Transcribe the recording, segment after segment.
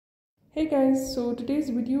Hey guys, so today's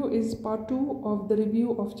video is part 2 of the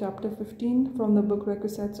review of chapter 15 from the book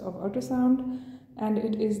Requisites of Ultrasound, and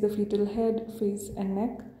it is the fetal head, face and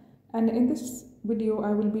neck. And in this video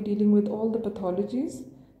I will be dealing with all the pathologies.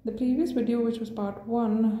 The previous video, which was part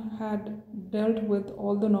 1, had dealt with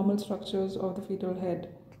all the normal structures of the fetal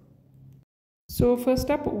head. So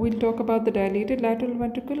first up, we'll talk about the dilated lateral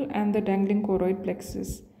ventricle and the dangling choroid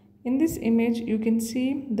plexus. In this image, you can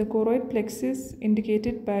see the choroid plexus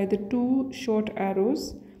indicated by the two short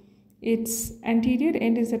arrows. Its anterior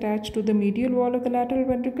end is attached to the medial wall of the lateral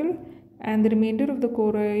ventricle, and the remainder of the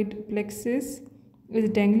choroid plexus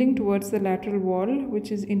is dangling towards the lateral wall,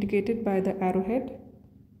 which is indicated by the arrowhead.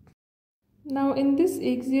 Now in this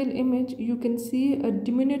axial image, you can see a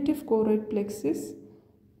diminutive choroid plexus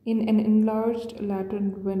in an enlarged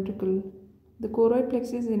lateral ventricle. The choroid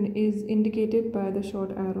plexus is indicated by the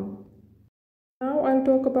short arrow. Now I'll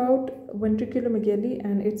talk about ventriculomegaly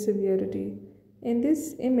and its severity. In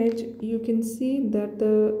this image, you can see that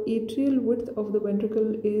the atrial width of the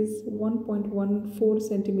ventricle is 1.14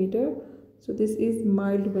 centimeter. So this is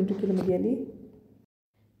mild ventriculomegaly.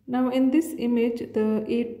 Now in this image, the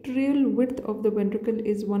atrial width of the ventricle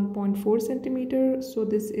is 1.4 centimeter. So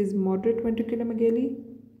this is moderate ventriculomegaly.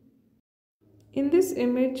 In this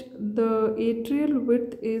image, the atrial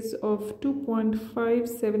width is of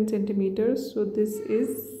 2.57 centimeters, so this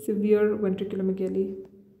is severe ventriculomegaly.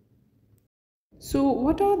 So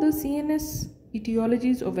what are the CNS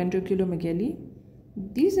etiologies of ventriculomegaly?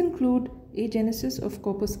 These include agenesis of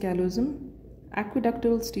corpus callosum,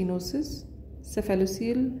 aqueductal stenosis,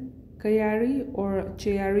 cephalocele, Chiari or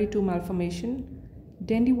Chiari-2 malformation,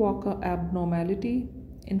 Dandy-Walker abnormality,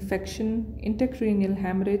 infection, intracranial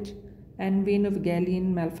hemorrhage, and vein of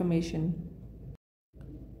Galen malformation.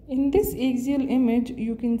 In this axial image,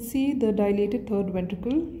 you can see the dilated third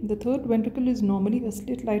ventricle. The third ventricle is normally a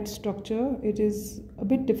slit-like structure. It is a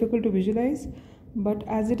bit difficult to visualize, but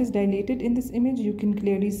as it is dilated in this image, you can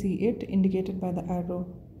clearly see it indicated by the arrow.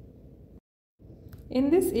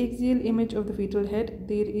 In this axial image of the fetal head,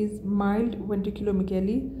 there is mild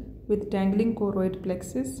ventriculomegaly with dangling choroid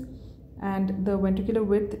plexus, and the ventricular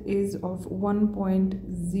width is of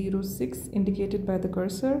 1.06 indicated by the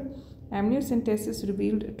cursor. Amniocentesis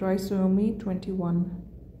revealed trisomy 21.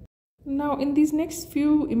 Now in these next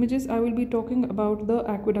few images, I will be talking about the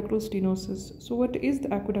aqueductal stenosis. So what is the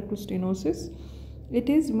aqueductal stenosis? It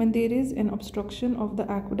is when there is an obstruction of the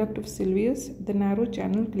aqueduct of Sylvius, the narrow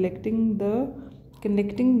channel connecting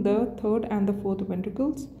the third and the fourth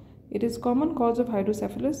ventricles. It is common cause of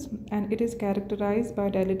hydrocephalus, and it is characterized by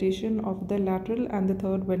dilatation of the lateral and the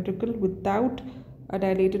third ventricle without a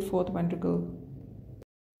dilated fourth ventricle.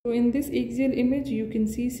 So in this axial image, you can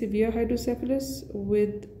see severe hydrocephalus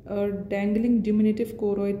with a dangling diminutive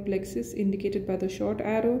choroid plexus indicated by the short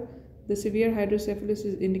arrow. The severe hydrocephalus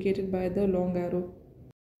is indicated by the long arrow.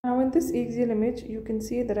 Now in this axial image, you can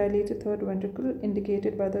see the dilated third ventricle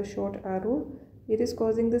indicated by the short arrow. It is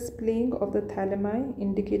causing the splaying of the thalami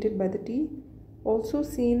indicated by the T. Also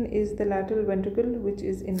seen is the lateral ventricle, which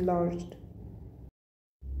is enlarged.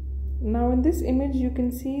 Now in this image, you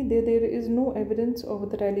can see that there is no evidence of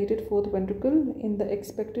the dilated fourth ventricle in the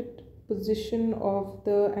expected position of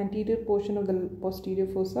the anterior portion of the posterior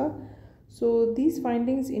fossa. So these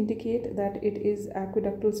findings indicate that it is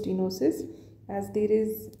aqueductal stenosis, as there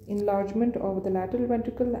is enlargement of the lateral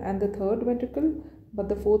ventricle and the third ventricle, but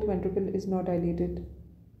the fourth ventricle is not dilated.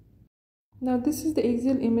 Now this is the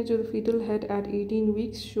axial image of the fetal head at 18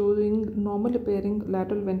 weeks, showing normal appearing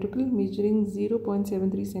lateral ventricle measuring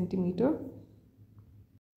 0.73 centimeter.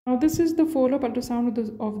 Now this is the follow-up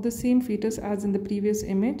ultrasound of the same fetus as in the previous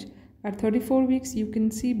image. At 34 weeks, you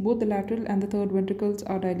can see both the lateral and the third ventricles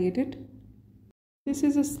are dilated. This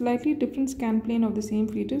is a slightly different scan plane of the same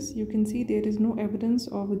fetus. You can see there is no evidence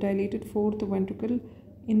of a dilated fourth ventricle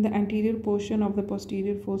in the anterior portion of the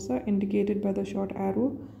posterior fossa indicated by the short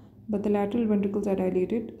arrow, but the lateral ventricles are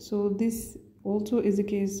dilated. So this also is a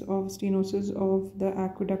case of stenosis of the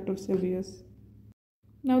aqueduct of Sylvius.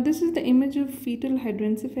 Now this is the image of fetal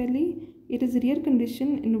hydranencephaly. It is a rare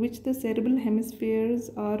condition in which the cerebral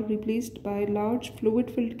hemispheres are replaced by large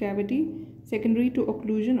fluid-filled cavity secondary to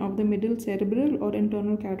occlusion of the middle cerebral or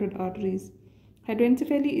internal carotid arteries.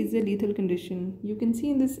 Hydranencephaly is a lethal condition. You can see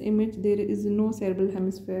in this image there is no cerebral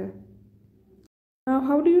hemisphere. Now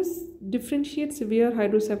how do you differentiate severe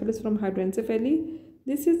hydrocephalus from hydranencephaly?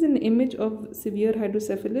 This is an image of severe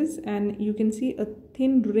hydrocephalus, and you can see a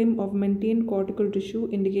thin rim of maintained cortical tissue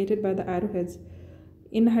indicated by the arrowheads.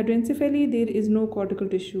 In hydranencephaly, there is no cortical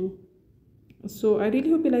tissue. So I really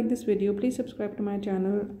hope you like this video. Please subscribe to my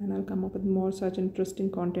channel, and I'll come up with more such interesting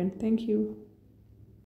content. Thank you.